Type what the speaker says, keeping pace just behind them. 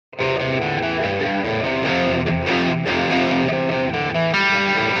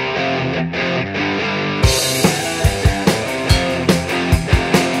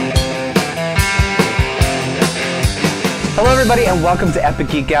everybody, and welcome to Epic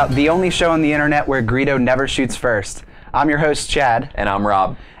Geek Out, the only show on the internet where Greedo never shoots first. I'm your host, Chad. And I'm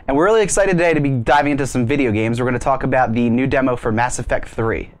Rob. And we're really excited today to be diving into some video games. We're going to talk about the new demo for Mass Effect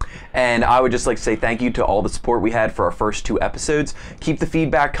 3. And I would just like to say thank you to all the support we had for our first 2 episodes. Keep the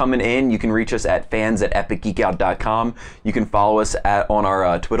feedback coming in. You can reach us at fans@epicgeekout.com. You can follow us on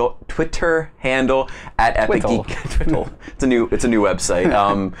our Twitter handle at epicgeek. It's a new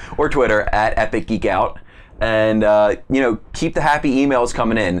website. Or Twitter at epicgeekout. And, keep the happy emails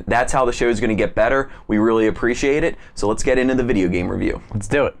coming in. That's how the show is going to get better. We really appreciate it. So let's get into the video game review. Let's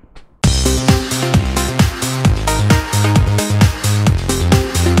do it.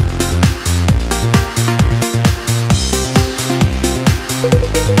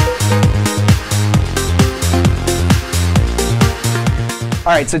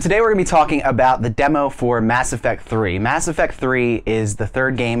 Alright, so today we're going to be talking about the demo for Mass Effect 3. Mass Effect 3 is the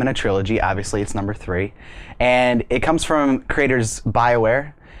third game in a trilogy. Obviously, it's number 3. And it comes from creators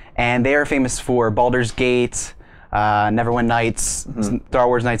BioWare. And they are famous for Baldur's Gate, Neverwinter Nights, Star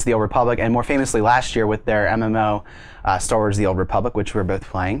Wars Knights of the Old Republic, and more famously last year with their MMO, Star Wars The Old Republic, which we're both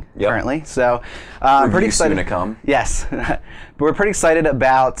playing currently. So, pretty excited. Soon to come. Yes. But we're pretty excited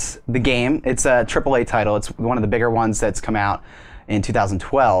about the game. It's a AAA title. It's one of the bigger ones that's come out in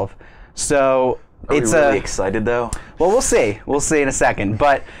 2012. So it's really excited though. Well, we'll see. We'll see in a second.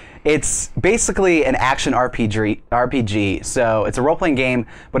 But it's basically an action RPG. So it's a role-playing game,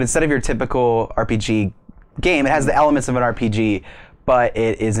 but instead of your typical RPG game, it has the elements of an RPG, but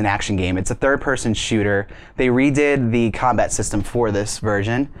it is an action game. It's a third-person shooter. They redid the combat system for this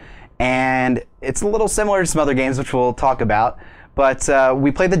version, and it's a little similar to some other games, which we'll talk about. But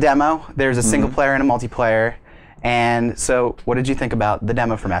we played the demo. There's a single player and a multiplayer. And so, what did you think about the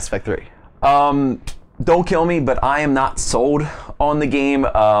demo for Mass Effect 3? Don't kill me, but I am not sold on the game.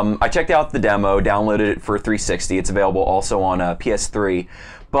 I checked out the demo, downloaded it for 360. It's available also on PS3,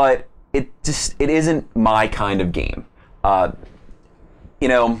 but it isn't my kind of game. There are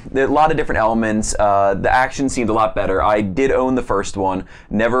a lot of different elements. The action seemed a lot better. I did own the first one,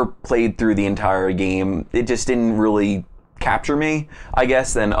 never played through the entire game. It just didn't really capture me, I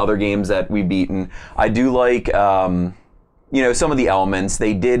guess, than other games that we've beaten. I do like, some of the elements.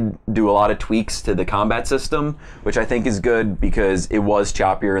 They did do a lot of tweaks to the combat system, which I think is good because it was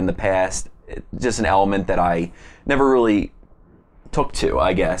choppier in the past. Just an element that I never really took to,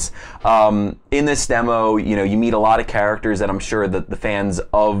 I guess. In this demo, you meet a lot of characters that I'm sure that the fans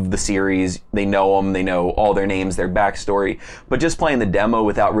of the series, they know them, they know all their names, their backstory. But just playing the demo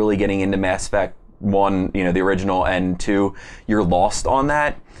without really getting into Mass Effect 1, the original, and 2, you're lost on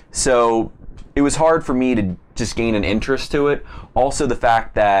that. So it was hard for me to just gain an interest to it. Also the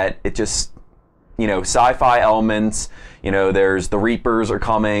fact that it just, sci-fi elements, there's the Reapers are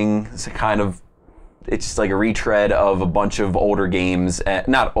coming. It's just like a retread of a bunch of older games.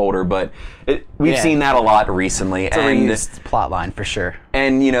 Not older, but we've seen that a lot recently. It's a reused plot line for sure.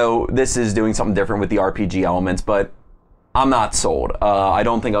 And, this is doing something different with the RPG elements, but I'm not sold. I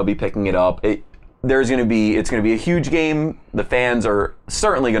don't think I'll be picking it up. It's going to be a huge game. The fans are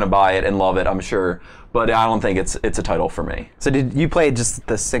certainly going to buy it and love it, I'm sure. But I don't think it's a title for me. So did you play just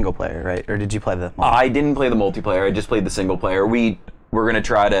the single player, right? Or did you play the multiplayer? I didn't play the multiplayer. I just played the single player. We're going to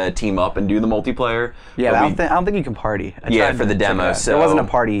try to team up and do the multiplaer. Yeah, I don't think you can party. For the demo. So there wasn't a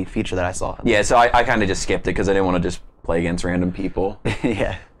party feature that I saw. Yeah, so I kind of just skipped it because I didn't want to just play against random people.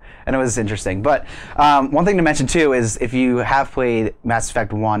 Yeah. And it was interesting. But one thing to mention too is if you have played Mass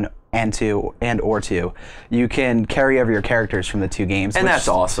Effect 1 and 2 or 2, you can carry over your characters from the 2 games. And that's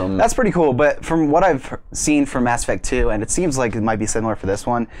awesome. That's pretty cool. But from what I've seen from Mass Effect 2, and it seems like it might be similar for this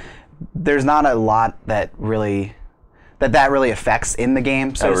one, there's not a lot that really affects in the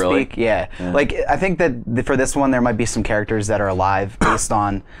game, so to speak. Yeah. Like, I think that for this one, there might be some characters that are alive based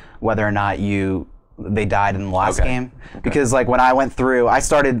on whether or not they died in the last game. Because like when I went through, I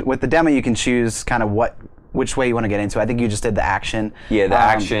started with the demo, you can choose kind of which way you want to get into. I think you just did the action. Yeah, the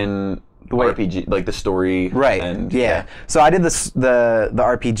action, the RPG, like the story. Right. And, yeah. So I did the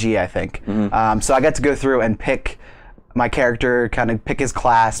RPG, I think. So I got to go through and pick my character, kind of pick his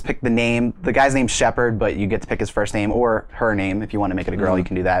class, pick the name. The guy's name's Shepard, but you get to pick his first name or her name. If you want to make it a girl, you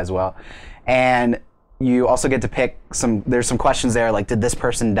can do that as well. And you also get to pick there's some questions there, like did this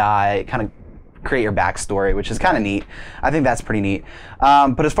person die? Kind of create your backstory, which is kind of neat. I think that's pretty neat.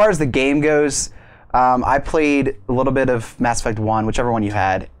 But as far as the game goes, I played a little bit of Mass Effect 1, whichever one you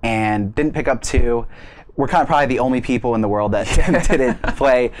had, and didn't pick up 2. We're kind of probably the only people in the world that didn't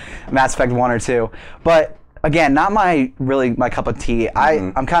play Mass Effect 1 or 2. But again, not my cup of tea.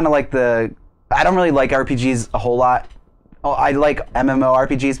 I'm kind of like I don't really like RPGs a whole lot. Oh, I like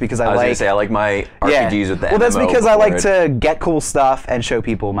MMORPGs because I was like. Gonna say I like my RPGs with the Well, that's MMO because I like before to get cool stuff and show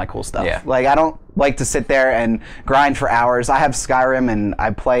people my cool stuff. Yeah. Like I don't like to sit there and grind for hours. I have Skyrim and I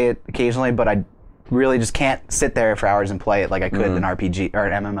play it occasionally, but I really just can't sit there for hours and play it like I could an RPG or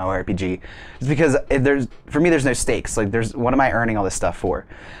an MMORPG. It's because for me there's no stakes. Like what am I earning all this stuff for?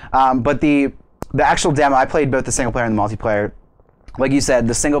 But the actual demo, I played both the single player and the multiplayer. Like you said,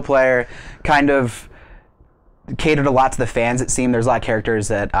 the single player kind of catered a lot to the fans, it seemed. There's a lot of characters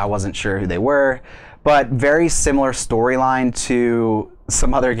that I wasn't sure who they were, but very similar storyline to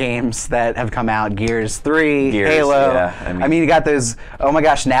some other games that have come out. Gears 3, Halo. Yeah, I mean, you got those, oh my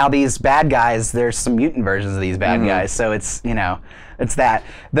gosh, now these bad guys, there's some mutant versions of these bad guys, so it's, it's that.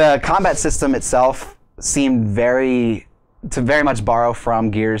 The combat system itself seemed very much borrow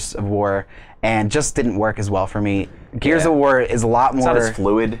from Gears of War, and just didn't work as well for me. Gears of War is a lot more... It's not as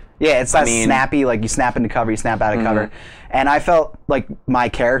fluid. Yeah, it's not snappy, like you snap into cover, you snap out of cover. And I felt like my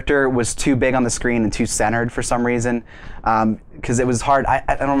character was too big on the screen and too centered for some reason, because it was hard.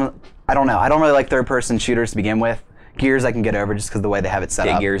 I don't know. I don't really like third-person shooters to begin with. Gears I can get over just because of the way they have it set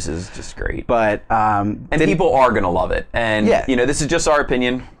up. Gears is just great. But and people are gonna love it. And this is just our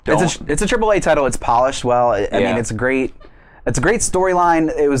opinion. It's a AAA title. It's polished well. I mean, it's a great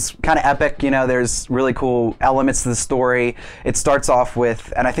storyline. It was kind of epic. There's really cool elements to the story. It starts off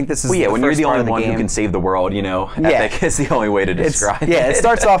with, and I think this is when you're the only one who can save the world, epic is the only way to describe it. Yeah, it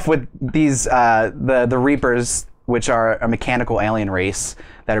starts off with these the Reapers, which are a mechanical alien race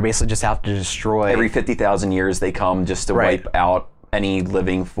that are basically just out to destroy. Every 50,000 years they come just to wipe out any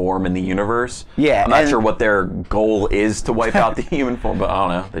living form in the universe. Yeah, I'm not sure what their goal is to wipe out the human form, but I don't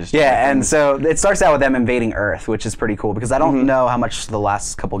know. They just and so it starts out with them invading Earth, which is pretty cool because I don't know how much the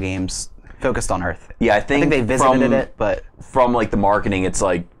last couple games focused on Earth. Yeah, I think they visited it, but from like the marketing, it's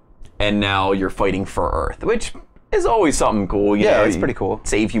like, and now you're fighting for Earth, which is always something cool. It's pretty cool.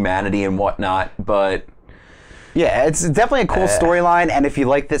 Save humanity and whatnot, but. Yeah, it's definitely a cool storyline, and if you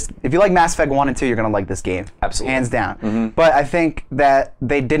like Mass Effect 1 and 2, you're going to like this game. Absolutely. Hands down. But I think that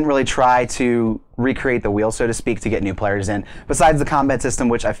they didn't really try to recreate the wheel, so to speak, to get new players in, besides the combat system,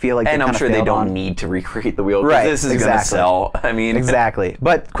 which I feel like and I'm sure they don't need to recreate the wheel, because this is going to sell. I mean... Exactly.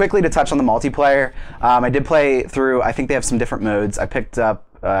 But quickly to touch on the multiplayer, I did play through, I think they have some different modes. I picked up,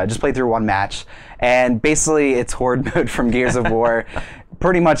 just played through one match, and basically it's Horde mode from Gears of War.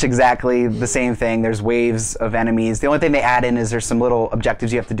 Pretty much exactly the same thing. There's waves of enemies. The only thing they add in is there's some little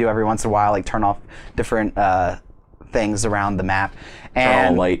objectives you have to do every once in a while, like turn off different things around the map. And turn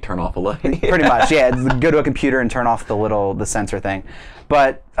on a light, turn off a light. Pretty much, yeah. Go to a computer and turn off the sensor thing.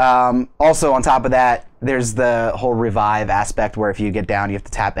 But also on top of that, there's the whole revive aspect where if you get down, you have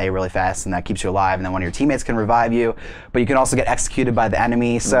to tap A really fast, and that keeps you alive. And then one of your teammates can revive you, but you can also get executed by the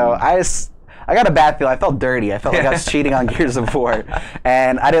enemy. So I got a bad feeling. I felt dirty. I felt like I was cheating on Gears of War,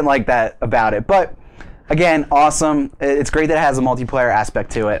 and I didn't like that about it. But again, awesome. It's great that it has a multiplayer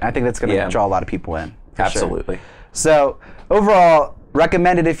aspect to it. I think that's going to draw a lot of people in. Absolutely. Sure. So overall,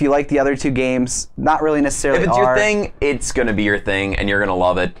 recommended if you like the other two games. Not really necessarily. If it's your thing, it's going to be your thing, and you're going to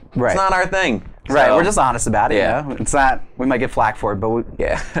love it. Right. It's not our thing. Right. We're just honest about it. Yeah. It's not. We might get flack for it, but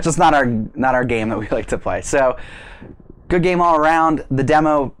it's just not our game that we like to play. So. Good game all around. The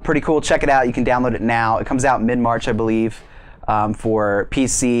demo, pretty cool. Check it out. You can download it now. It comes out mid-March, I believe, for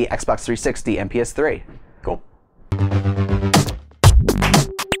PC, Xbox 360, and PS3. Cool.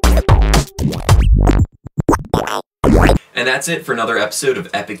 And that's it for another episode of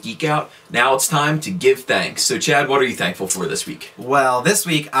Epic Geek Out. Now it's time to give thanks. So, Chad, what are you thankful for this week? Well, this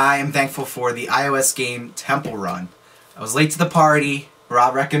week I am thankful for the iOS game Temple Run. I was late to the party.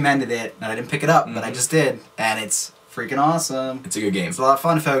 Rob recommended it, and I didn't pick it up, but I just did, and it's freaking awesome. It's a good game. It's a lot of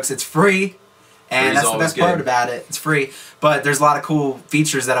fun, folks. It's free, and that's the best part about it. It's free, but there's a lot of cool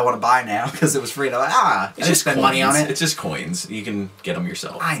features that I want to buy now because it was free. And I'm like, I didn't spend money on it. It's just coins. You can get them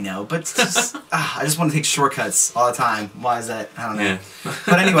yourself. I know, but it's just, I just want to take shortcuts all the time. Why is that? I don't know. Yeah.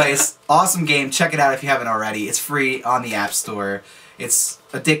 But anyways, awesome game. Check it out if you haven't already. It's free on the App Store. It's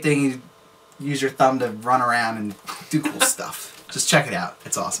addicting. You use your thumb to run around and do cool stuff. Just check it out.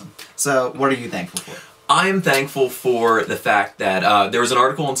 It's awesome. So, what are you thankful for? I am thankful for the fact that there was an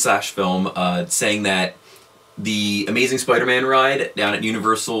article in Slash Film saying that the Amazing Spider-Man ride down at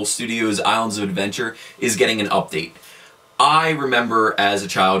Universal Studios Islands of Adventure is getting an update. I remember as a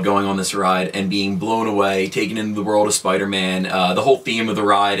child going on this ride and being blown away, taken into the world of Spider-Man. The whole theme of the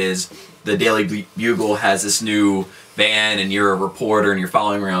ride is the Daily Bugle has this new van, and you're a reporter and you're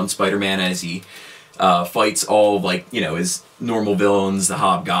following around Spider-Man as he fights all of, like, his normal villains, the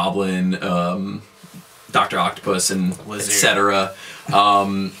Hobgoblin, Dr. Octopus, and etc.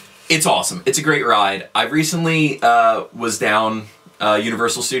 It's awesome. It's a great ride. I recently was down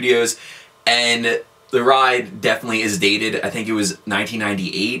Universal Studios, and the ride definitely is dated. I think it was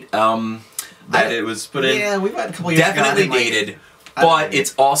 1998 that it was put in. Yeah, we've had a couple years Definitely ago, dated. But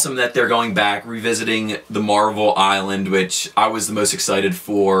it's awesome that they're going back, revisiting the Marvel Island, which I was the most excited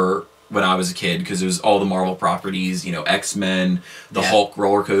for when I was a kid, because it was all the Marvel properties, you know, X-Men, the Hulk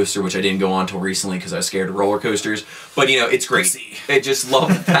roller coaster, which I didn't go on until recently because I was scared of roller coasters. But, you know, it's great. I just love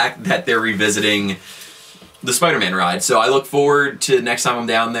the fact that they're revisiting the Spider-Man ride. So I look forward to next time I'm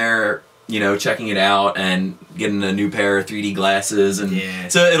down there, you know, checking it out and getting a new pair of 3D glasses.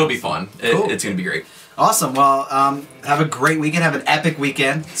 And so it'll be fun. Cool. It's going to be great. Awesome. Well, have a great weekend. Have an epic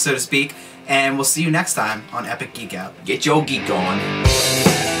weekend, so to speak. And we'll see you next time on Epic Geek Out. Get your geek on.